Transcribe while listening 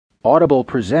Audible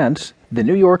presents the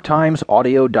New York Times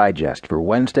Audio Digest for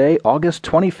Wednesday, August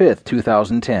 25th,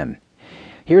 2010.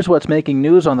 Here's what's making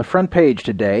news on the front page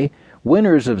today.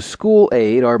 Winners of school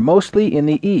aid are mostly in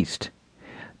the East.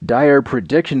 Dire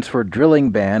predictions for drilling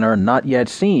ban are not yet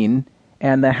seen,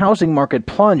 and the housing market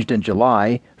plunged in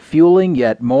July, fueling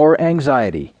yet more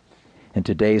anxiety. In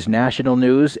today's national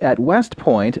news, at West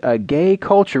Point, a gay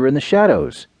culture in the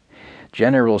shadows.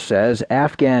 General says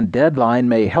Afghan deadline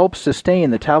may help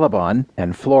sustain the Taliban,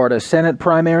 and Florida Senate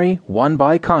primary won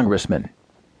by congressman.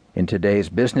 In today's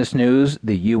business news,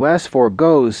 the U.S.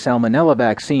 forgoes salmonella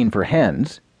vaccine for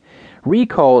hens.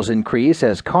 Recalls increase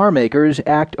as car makers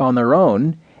act on their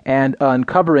own, and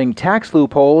uncovering tax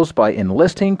loopholes by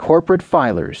enlisting corporate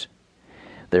filers.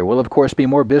 There will, of course, be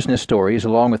more business stories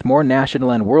along with more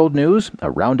national and world news,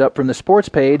 a roundup from the sports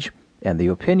page, and the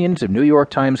opinions of New York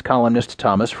Times columnist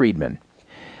Thomas Friedman.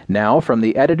 Now, from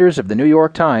the editors of the New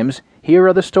York Times, here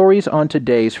are the stories on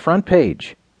today's front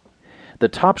page. The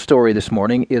top story this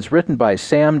morning is written by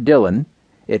Sam Dillon.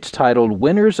 It's titled,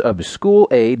 Winners of School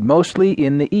Aid Mostly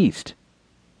in the East.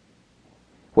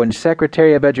 When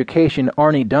Secretary of Education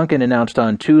Arne Duncan announced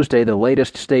on Tuesday the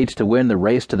latest states to win the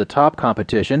Race to the Top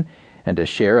competition and a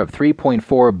share of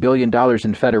 $3.4 billion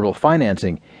in federal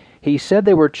financing, he said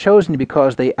they were chosen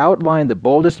because they outlined the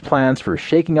boldest plans for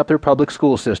shaking up their public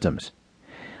school systems.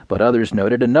 But others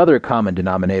noted another common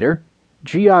denominator: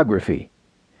 geography.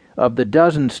 Of the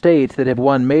dozen states that have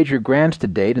won major grants to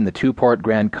date in the two-part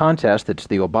grant contest that's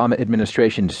the Obama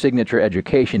administration's signature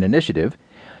education initiative,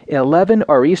 11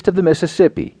 are east of the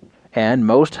Mississippi, and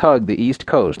most hug the East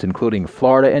Coast, including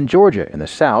Florida and Georgia in the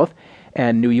south,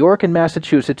 and New York and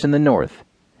Massachusetts in the north.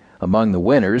 Among the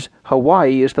winners,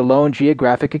 Hawaii is the lone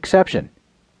geographic exception.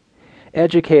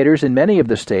 Educators in many of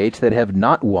the states that have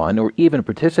not won or even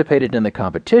participated in the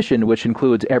competition, which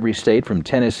includes every state from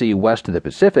Tennessee west to the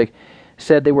Pacific,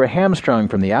 said they were hamstrung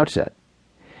from the outset.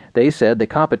 They said the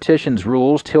competition's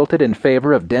rules tilted in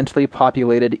favor of densely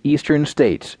populated eastern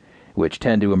states, which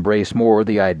tend to embrace more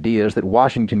the ideas that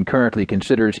Washington currently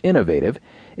considers innovative,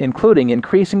 including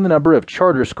increasing the number of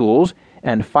charter schools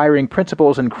and firing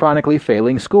principals in chronically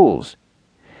failing schools.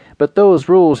 But those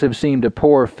rules have seemed a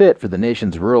poor fit for the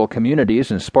nation's rural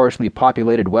communities and sparsely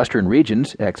populated western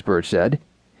regions, experts said.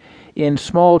 In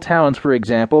small towns, for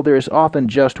example, there is often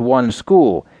just one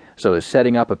school, so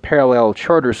setting up a parallel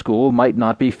charter school might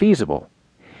not be feasible.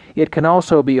 It can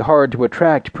also be hard to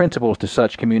attract principals to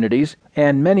such communities,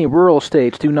 and many rural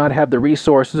states do not have the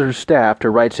resources or staff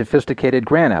to write sophisticated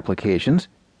grant applications.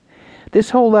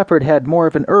 This whole effort had more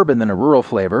of an urban than a rural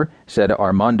flavor, said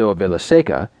Armando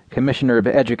Villaseca, Commissioner of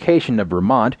Education of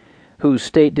Vermont, whose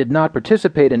state did not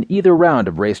participate in either round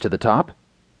of Race to the Top.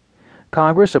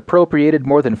 Congress appropriated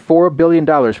more than $4 billion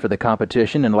for the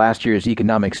competition in last year's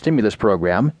economic stimulus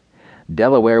program.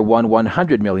 Delaware won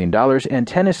 $100 million and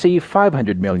Tennessee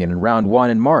 $500 million in round one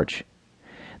in March.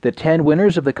 The 10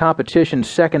 winners of the competition's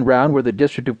second round were the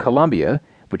District of Columbia,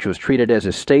 which was treated as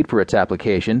a state for its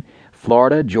application,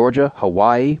 Florida, Georgia,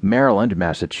 Hawaii, Maryland,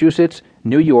 Massachusetts,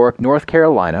 New York, North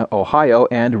Carolina, Ohio,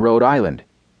 and Rhode Island.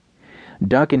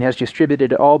 Duncan has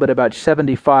distributed all but about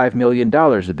 $75 million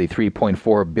of the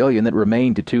 $3.4 billion that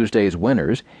remained to Tuesday's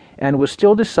winners, and was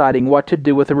still deciding what to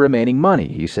do with the remaining money,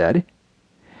 he said.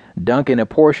 Duncan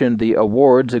apportioned the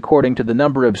awards according to the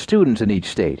number of students in each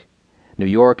state. New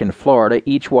York and Florida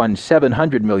each won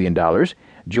 $700 million.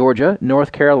 Georgia,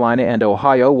 North Carolina, and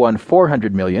Ohio won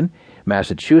 $400 million.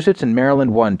 Massachusetts and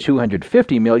Maryland won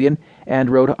 $250 million, and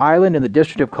Rhode Island and the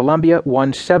District of Columbia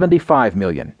won $75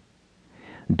 million.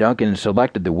 Duncan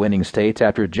selected the winning states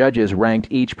after judges ranked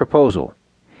each proposal.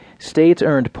 States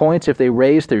earned points if they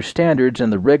raised their standards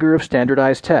and the rigor of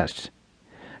standardized tests.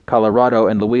 Colorado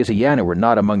and Louisiana were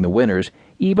not among the winners,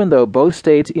 even though both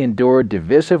states endured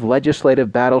divisive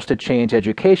legislative battles to change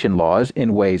education laws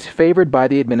in ways favored by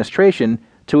the administration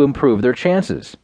to improve their chances.